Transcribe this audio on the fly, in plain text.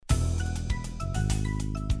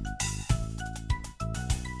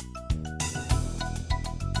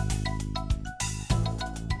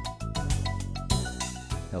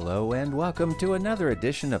Hello and welcome to another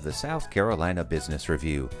edition of the South Carolina Business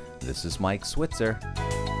Review. This is Mike Switzer.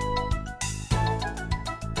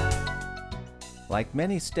 Like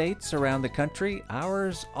many states around the country,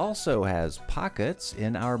 ours also has pockets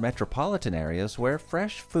in our metropolitan areas where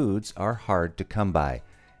fresh foods are hard to come by,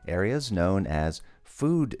 areas known as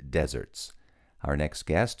food deserts. Our next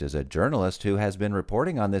guest is a journalist who has been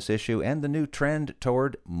reporting on this issue and the new trend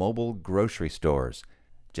toward mobile grocery stores.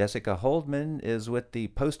 Jessica Holdman is with the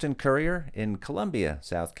Post and Courier in Columbia,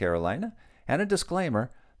 South Carolina. And a disclaimer,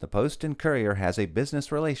 the Post and Courier has a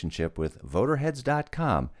business relationship with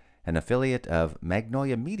Voterheads.com, an affiliate of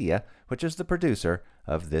Magnolia Media, which is the producer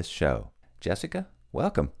of this show. Jessica,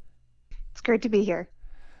 welcome. It's great to be here.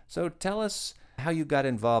 So tell us how you got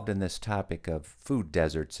involved in this topic of food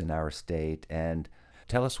deserts in our state, and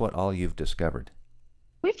tell us what all you've discovered.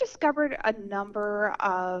 We've discovered a number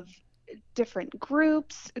of different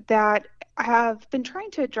groups that have been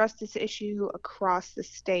trying to address this issue across the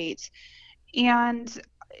state. And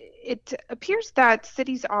it appears that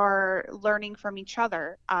cities are learning from each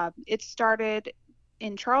other. It started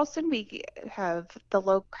in Charleston. We have the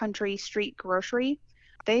Low Country Street Grocery.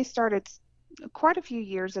 They started quite a few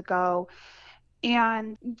years ago.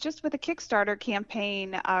 And just with a Kickstarter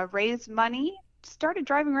campaign, raised money, started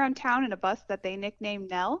driving around town in a bus that they nicknamed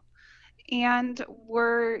Nell. And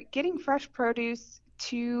we're getting fresh produce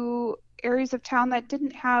to areas of town that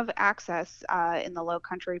didn't have access in the Low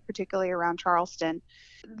Country, particularly around Charleston.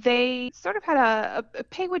 They sort of had a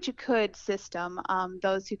pay what you could system.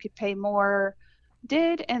 Those who could pay more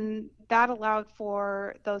did, and that allowed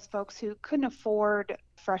for those folks who couldn't afford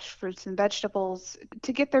fresh fruits and vegetables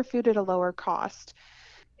to get their food at a lower cost.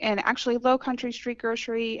 And actually, Low Country Street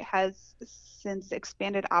Grocery has since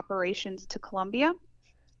expanded operations to Columbia.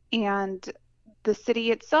 And the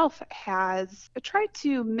city itself has tried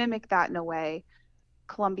to mimic that in a way.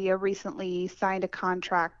 Columbia recently signed a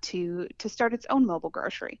contract to start its own mobile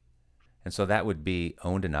grocery. And so that would be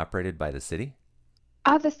owned and operated by the city?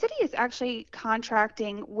 The city is actually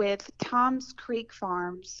contracting with Tom's Creek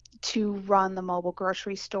Farms to run the mobile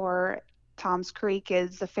grocery store. Tom's Creek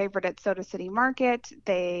is a favorite at Soda City Market.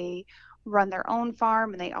 They run their own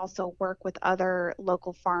farm, and they also work with other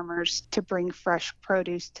local farmers to bring fresh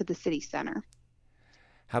produce to the city center.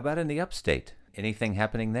 How about in the upstate? Anything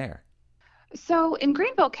happening there? So in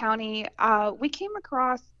Greenville County, we came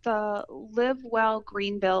across the Live Well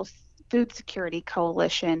Greenville Food Security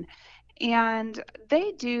Coalition, and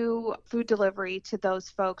they do food delivery to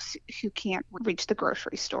those folks who can't reach the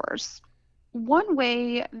grocery stores. One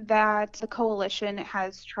way that the coalition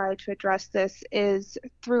has tried to address this is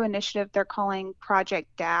through an initiative they're calling Project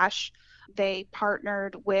Dash. They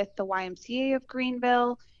partnered with the YMCA of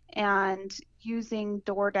Greenville, and using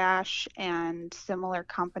DoorDash and similar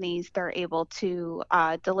companies, they're able to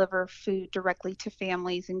deliver food directly to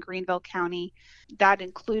families in Greenville County. That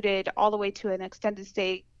included all the way to an extended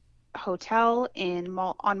stay hotel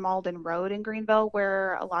on Malden Road in Greenville,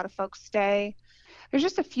 where a lot of folks stay. There's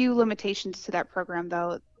just a few limitations to that program,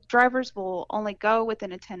 though. Drivers will only go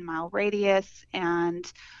within a 10-mile radius, and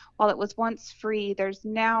while it was once free, there's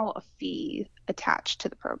now a fee attached to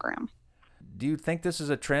the program. Do you think this is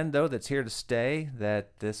a trend, though, that's here to stay,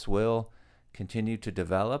 that this will continue to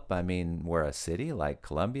develop? I mean, where a city like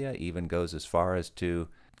Columbia even goes as far as to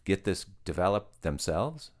get this developed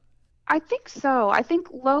themselves? I think so. I think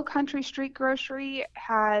Low Country Street Grocery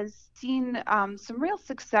has seen some real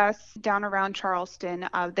success down around Charleston.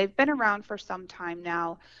 They've been around for some time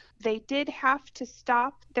now. They did have to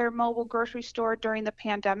stop their mobile grocery store during the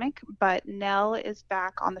pandemic, but Nell is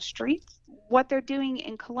back on the streets. What they're doing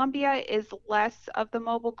in Columbia is less of the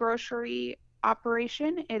mobile grocery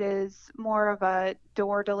operation. It is more of a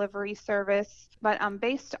door delivery service. But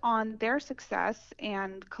based on their success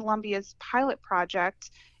and Columbia's pilot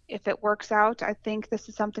project, if it works out, I think this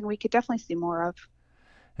is something we could definitely see more of.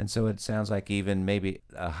 And so it sounds like even maybe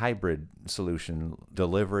a hybrid solution,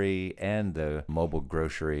 delivery and the mobile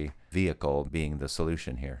grocery vehicle being the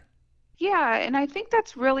solution here. Yeah, and I think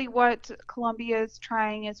that's really what Columbia is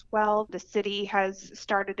trying as well. The city has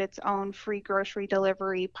started its own free grocery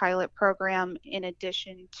delivery pilot program in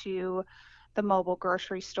addition to the mobile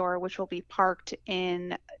grocery store, which will be parked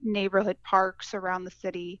in neighborhood parks around the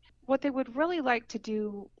city. What they would really like to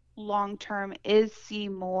do long term is see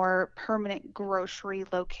more permanent grocery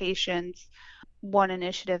locations. One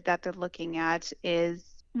initiative that they're looking at is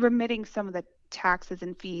remitting some of the taxes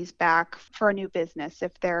and fees back for a new business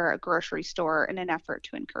if they're a grocery store, in an effort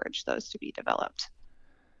to encourage those to be developed.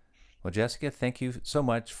 Well, Jessica, thank you so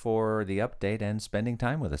much for the update and spending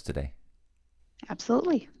time with us today.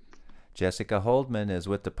 Absolutely. Jessica Holdman is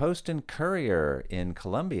with the Post and Courier in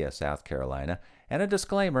Columbia, South Carolina. And a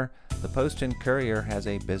disclaimer, the Post and Courier has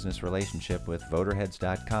a business relationship with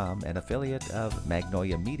Voterheads.com, an affiliate of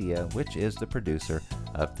Magnolia Media, which is the producer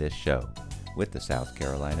of this show. With the South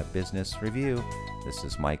Carolina Business Review, this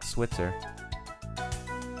is Mike Switzer.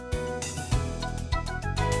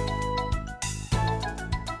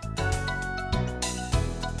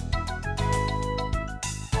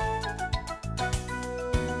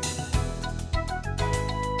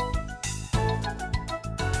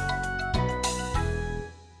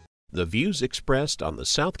 The views expressed on the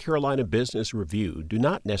South Carolina Business Review do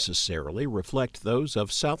not necessarily reflect those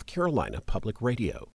of South Carolina Public Radio.